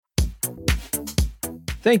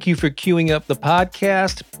Thank you for queuing up the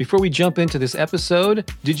podcast. Before we jump into this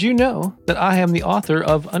episode, did you know that I am the author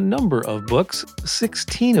of a number of books,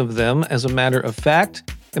 16 of them as a matter of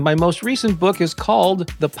fact, and my most recent book is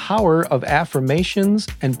called The Power of Affirmations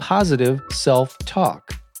and Positive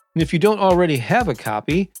Self-Talk. And if you don't already have a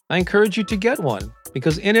copy, I encourage you to get one,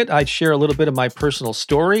 because in it I share a little bit of my personal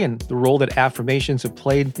story and the role that affirmations have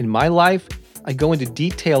played in my life. I go into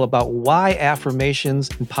detail about why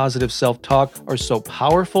affirmations and positive self-talk are so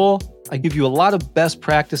powerful. I give you a lot of best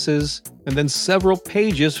practices and then several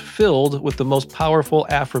pages filled with the most powerful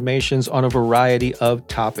affirmations on a variety of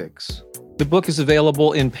topics. The book is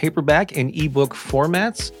available in paperback and ebook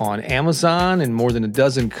formats on Amazon in more than a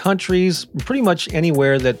dozen countries, pretty much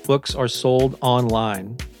anywhere that books are sold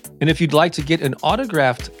online. And if you'd like to get an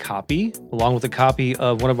autographed copy, along with a copy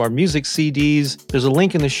of one of our music CDs, there's a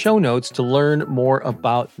link in the show notes to learn more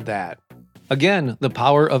about that. Again, The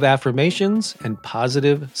Power of Affirmations and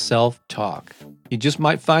Positive Self-Talk. You just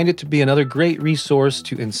might find it to be another great resource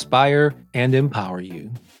to inspire and empower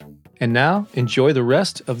you. And now, enjoy the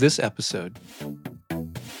rest of this episode.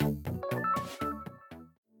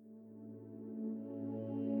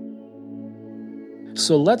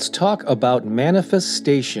 So let's talk about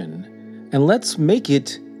manifestation, and let's make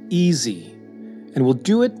it easy. And we'll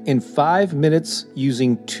do it in 5 minutes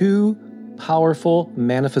using 2 powerful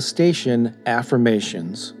manifestation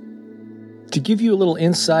affirmations. To give you a little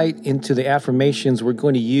insight into the affirmations we're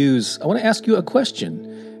going to use, I want to ask you a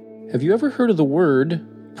question. Have you ever heard of the word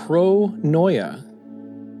pronoia?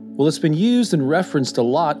 Well, it's been used and referenced a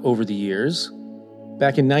lot over the years.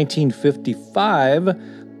 Back in 1955,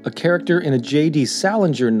 a character in a J.D.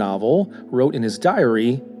 Salinger novel wrote in his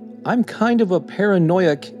diary, "I'm kind of a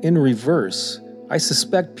paranoiac in reverse. I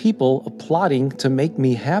suspect people are plotting to make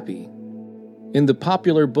me happy." In the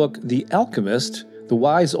popular book The Alchemist, the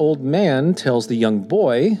wise old man tells the young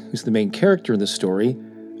boy, who's the main character in the story,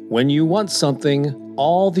 "When you want something,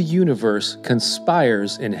 all the universe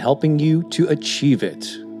conspires in helping you to achieve it."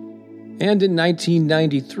 And in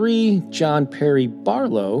 1993, John Perry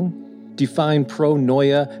Barlow defined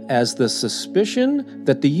pronoia as the suspicion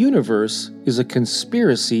that the universe is a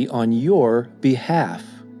conspiracy on your behalf.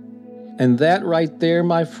 And that right there,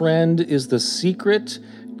 my friend, is the secret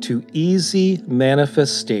to easy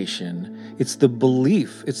manifestation. It's the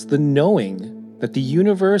belief, it's the knowing that the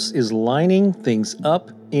universe is lining things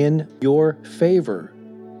up in your favor.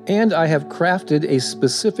 And I have crafted a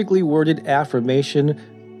specifically worded affirmation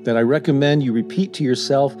that I recommend you repeat to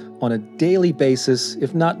yourself on a daily basis,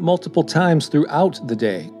 if not multiple times throughout the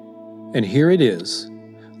day. And here it is.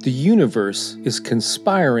 The universe is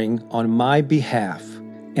conspiring on my behalf,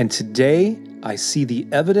 and today I see the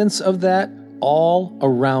evidence of that all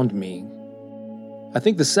around me. I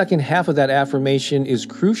think the second half of that affirmation is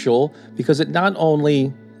crucial because it not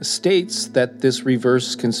only states that this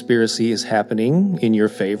reverse conspiracy is happening in your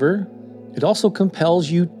favor, it also compels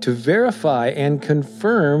you to verify and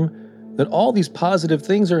confirm that all these positive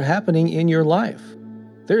things are happening in your life.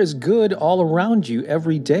 There is good all around you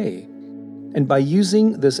every day. And by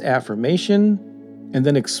using this affirmation and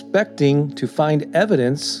then expecting to find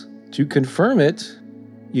evidence to confirm it,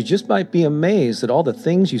 you just might be amazed at all the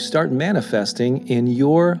things you start manifesting in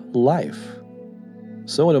your life.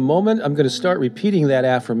 So in a moment, I'm going to start repeating that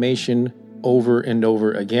affirmation over and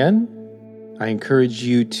over again. I encourage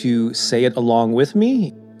you to say it along with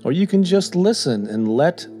me, or you can just listen and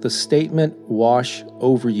let the statement wash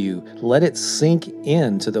over you. Let it sink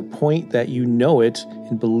in to the point that you know it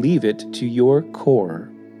and believe it to your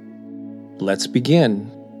core. Let's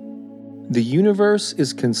begin. The universe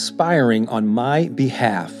is conspiring on my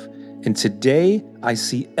behalf, and today I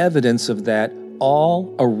see evidence of that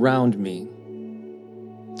all around me.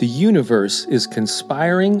 The universe is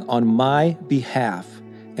conspiring on my behalf,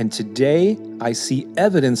 and today I see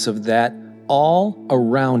evidence of that all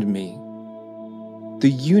around me. The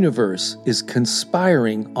universe is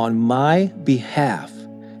conspiring on my behalf,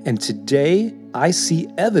 and today I see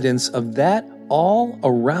evidence of that all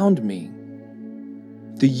around me.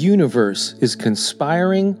 The universe is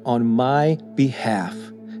conspiring on my behalf,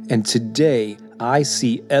 and today I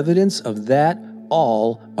see evidence of that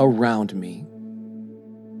all around me.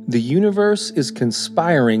 The universe is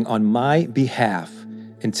conspiring on my behalf,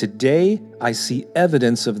 and today I see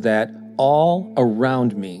evidence of that all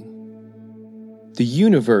around me. The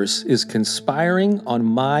universe is conspiring on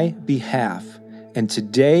my behalf, and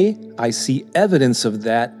today I see evidence of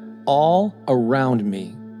that all around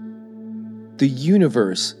me. The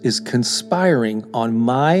universe is conspiring on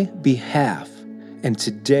my behalf, and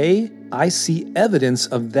today I see evidence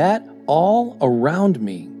of that all around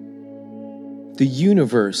me. The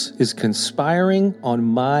universe is conspiring on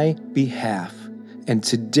my behalf, and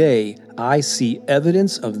today I see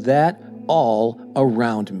evidence of that all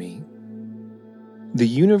around me. The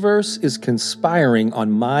universe is conspiring on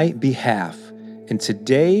my behalf, and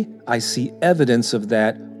today I see evidence of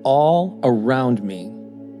that all around me.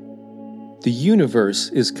 The universe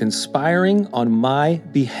is conspiring on my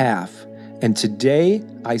behalf, and today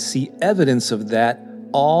I see evidence of that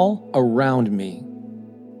all around me.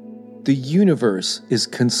 The universe is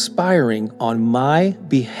conspiring on my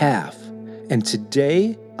behalf, and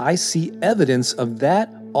today I see evidence of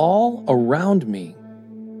that all around me.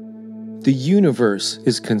 The universe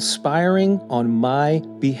is conspiring on my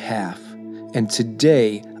behalf, and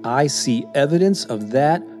today I see evidence of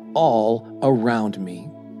that all around me.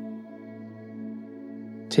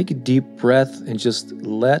 Take a deep breath and just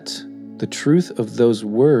let the truth of those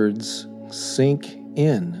words sink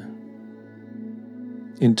in.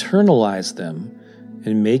 Internalize them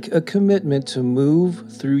and make a commitment to move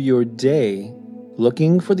through your day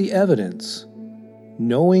looking for the evidence,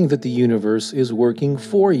 knowing that the universe is working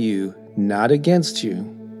for you, not against you.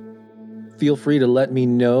 Feel free to let me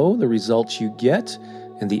know the results you get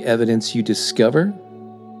and the evidence you discover.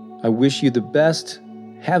 I wish you the best.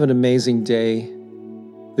 Have an amazing day.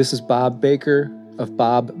 This is Bob Baker of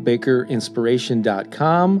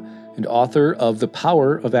BobBakerInspiration.com and author of The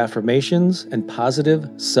Power of Affirmations and Positive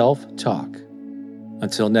Self-Talk.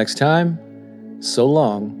 Until next time, so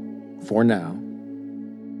long for now.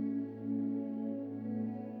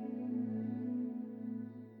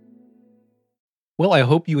 Well, I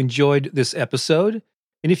hope you enjoyed this episode.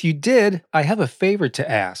 And if you did, I have a favor to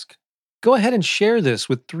ask. Go ahead and share this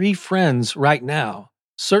with 3 friends right now.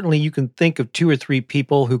 Certainly, you can think of 2 or 3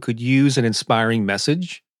 people who could use an inspiring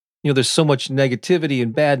message. There's so much negativity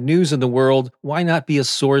and bad news in the world. Why not be a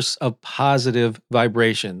source of positive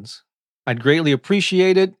vibrations? I'd greatly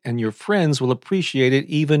appreciate it, and your friends will appreciate it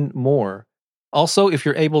even more. Also, if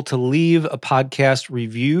you're able to leave a podcast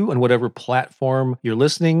review on whatever platform you're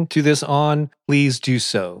listening to this on, please do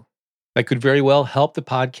so. That could very well help the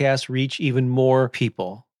podcast reach even more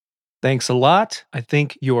people. Thanks a lot. I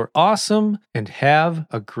think you're awesome, and have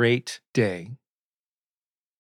a great day.